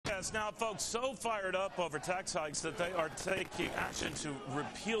Yes, now, folks, so fired up over tax hikes that they are taking action to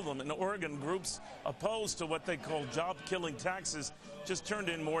repeal them. In Oregon, groups opposed to what they call job-killing taxes just turned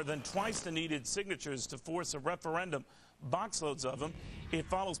in more than twice the needed signatures to force a referendum, boxloads of them. It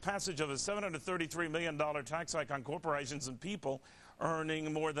follows passage of a $733 million tax hike on corporations and people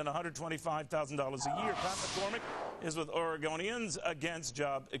earning more than $125,000 a year. Pat McCormick is with Oregonians against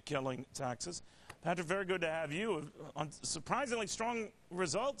job-killing taxes. Patrick, very good to have you on surprisingly strong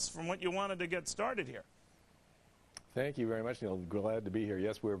results from what you wanted to get started here. Thank you very much, Neil. Glad to be here.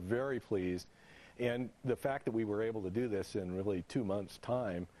 Yes, we're very pleased. And the fact that we were able to do this in really 2 months'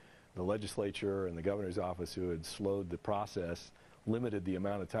 time, the legislature and the governor's office, who had slowed the process, limited the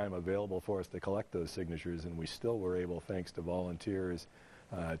amount of time available for us to collect those signatures, and we still were able, thanks to volunteers,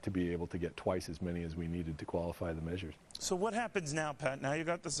 to be able to get twice as many as we needed to qualify the measures. So what happens now, Pat? Now you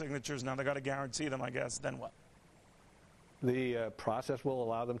got the signatures. Now they got to guarantee them, I guess. Then what? The process will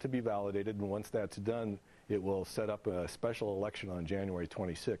allow them to be validated, and once that's done, it will set up a special election on January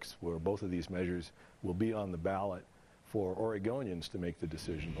 26th, where both of these measures will be on the ballot for Oregonians to make the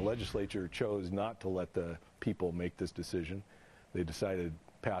decision. The legislature chose not to let the people make this decision. They decided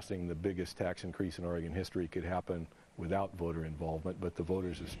passing the biggest tax increase in Oregon history could happen without voter involvement, but the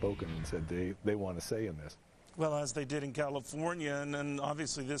voters have spoken and said they want a say in this. Well, as they did in California, and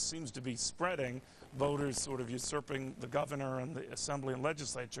obviously this seems to be spreading, voters sort of usurping the governor and the assembly and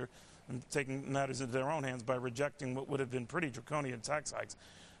legislature and taking matters into their own hands by rejecting what would have been pretty draconian tax hikes.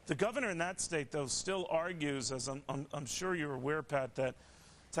 The governor in that state, though, still argues, as I'm sure you're aware, Pat, that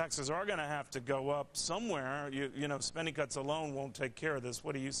taxes are going to have to go up somewhere. You know, spending cuts alone won't take care of this.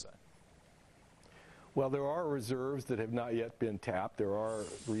 What do you say? Well, there are reserves that have not yet been tapped. There are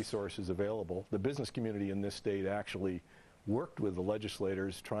resources available. The business community in this state actually worked with the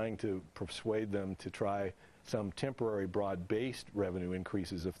legislators, trying to persuade them to try some temporary broad-based revenue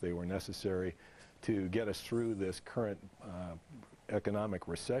increases if they were necessary to get us through this current economic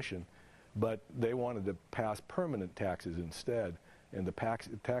recession. But they wanted to pass permanent taxes instead, and the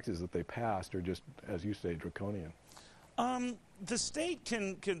taxes that they passed are just, as you say, draconian. The state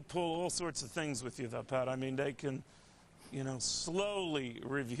can pull all sorts of things with you, though, Pat. I mean, they can, you know, slowly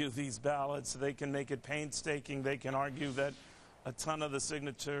review these ballots. They can make it painstaking. They can argue that a ton of the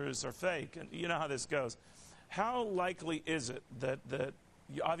signatures are fake. And you know how this goes. How likely is it that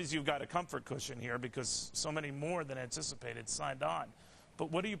obviously you've got a comfort cushion here because so many more than anticipated signed on.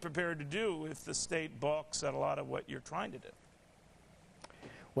 But what are you prepared to do if the state balks at a lot of what you're trying to do?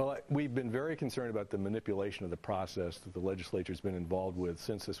 Well, we've been very concerned about the manipulation of the process that the legislature's been involved with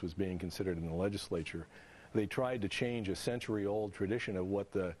since this was being considered in the legislature. They tried to change a century-old tradition of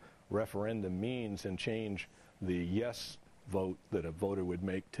what the referendum means and change the yes vote that a voter would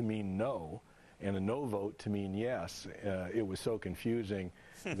make to mean no, and a no vote to mean yes. It was so confusing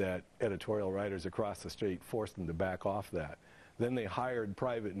that editorial writers across the state forced them to back off that. Then they hired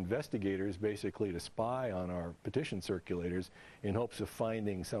private investigators basically to spy on our petition circulators in hopes of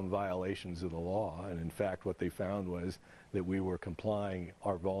finding some violations of the law. And in fact, what they found was that we were complying,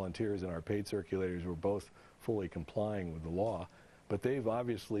 our volunteers and our paid circulators were both fully complying with the law. But they've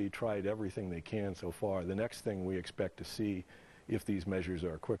obviously tried everything they can so far. The next thing we expect to see, if these measures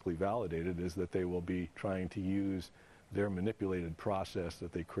are quickly validated, is that they will be trying to use their manipulated process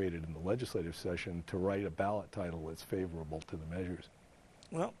that they created in the legislative session to write a ballot title that's favorable to the measures.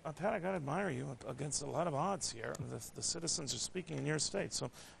 Well, Pat, I got to admire you against a lot of odds here. The citizens are speaking in your state.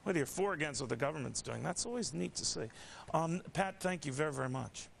 So whether you're for or against what the government's doing, that's always neat to see. Pat, thank you very, very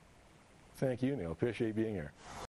much. Thank you, Neil. Appreciate being here.